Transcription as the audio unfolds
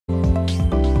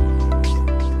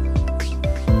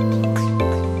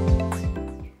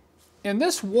In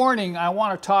this warning, I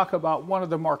want to talk about one of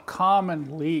the more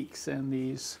common leaks in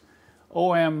these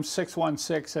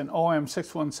OM616 and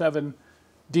OM617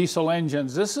 diesel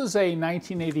engines. This is a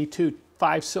 1982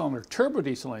 5-cylinder turbo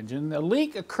diesel engine. The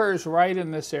leak occurs right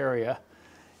in this area,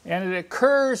 and it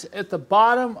occurs at the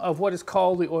bottom of what is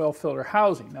called the oil filter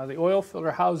housing. Now, the oil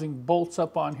filter housing bolts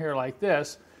up on here like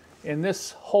this, and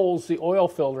this holds the oil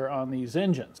filter on these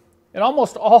engines. And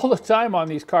almost all the time on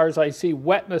these cars, I see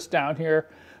wetness down here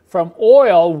from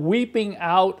oil weeping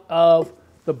out of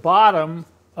the bottom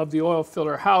of the oil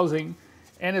filter housing,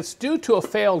 and it's due to a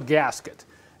failed gasket.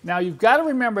 Now, you've got to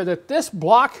remember that this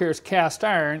block here is cast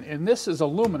iron and this is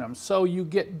aluminum, so you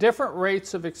get different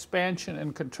rates of expansion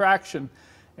and contraction,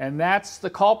 and that's the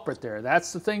culprit there.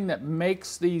 That's the thing that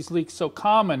makes these leaks so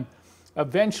common.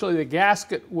 Eventually the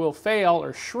gasket will fail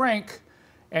or shrink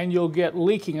and you'll get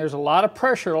leaking. There's a lot of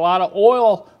pressure, a lot of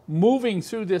oil moving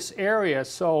through this area,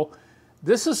 so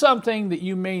this is something that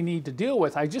you may need to deal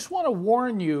with. I just want to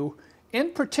warn you in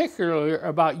particular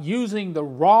about using the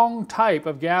wrong type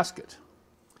of gasket.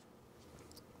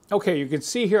 Okay, you can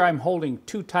see here I'm holding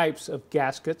two types of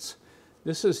gaskets.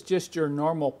 This is just your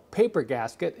normal paper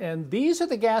gasket, and these are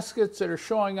the gaskets that are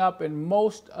showing up in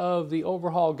most of the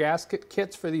overhaul gasket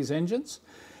kits for these engines.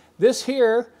 This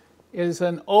here is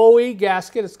an OE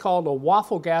gasket. It's called a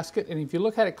waffle gasket, and if you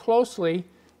look at it closely,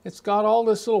 it's got all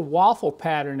this little waffle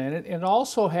pattern in it. It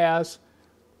also has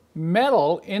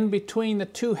metal in between the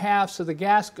two halves of the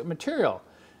gasket material.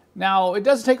 Now, it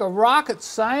doesn't take a rocket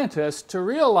scientist to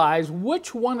realize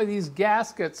which one of these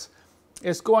gaskets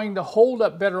is going to hold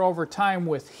up better over time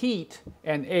with heat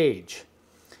and age.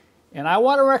 And I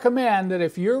want to recommend that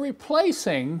if you're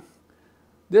replacing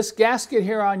this gasket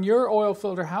here on your oil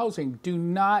filter housing, do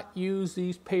not use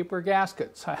these paper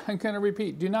gaskets. I'm going to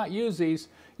repeat, do not use these.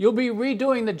 You'll be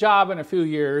redoing the job in a few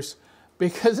years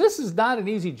because this is not an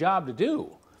easy job to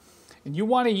do. And you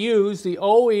want to use the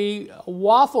OE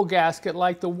waffle gasket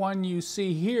like the one you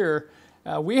see here.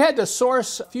 We had to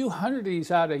source a few hundred of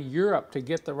these out of Europe to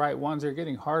get the right ones. They're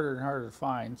getting harder and harder to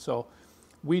find. So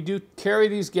we do carry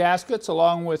these gaskets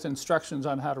along with instructions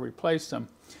on how to replace them.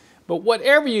 But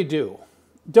whatever you do,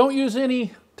 don't use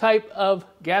any type of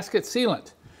gasket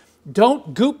sealant.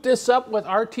 Don't goop this up with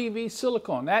RTV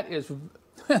silicone. That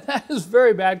is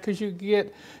very bad because you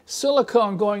get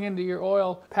silicone going into your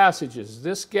oil passages.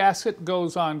 This gasket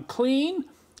goes on clean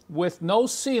with no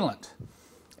sealant.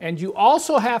 And you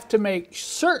also have to make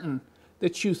certain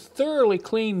that you thoroughly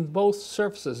clean both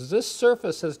surfaces. This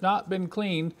surface has not been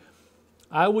cleaned.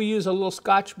 I will use a little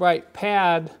Scotch-Brite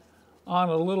pad on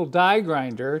a little die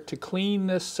grinder to clean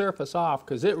this surface off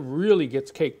because it really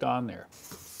gets caked on there.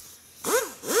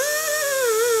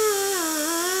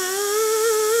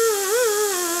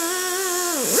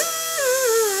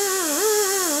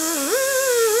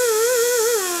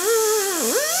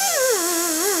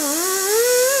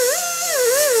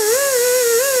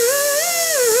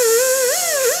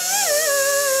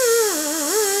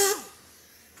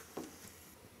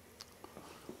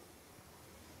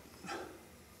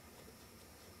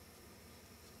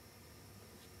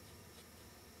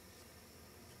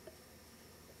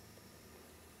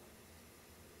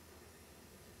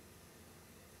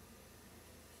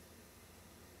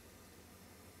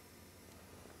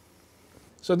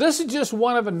 So this is just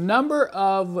one of a number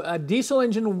of diesel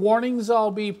engine warnings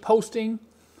I'll be posting,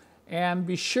 and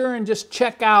be sure and just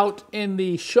check out in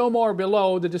the show more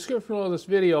below, the description below this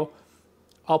video,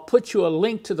 I'll put you a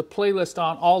link to the playlist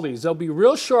on all these. They'll be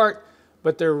real short,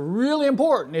 but they're really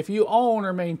important if you own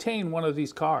or maintain one of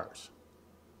these cars.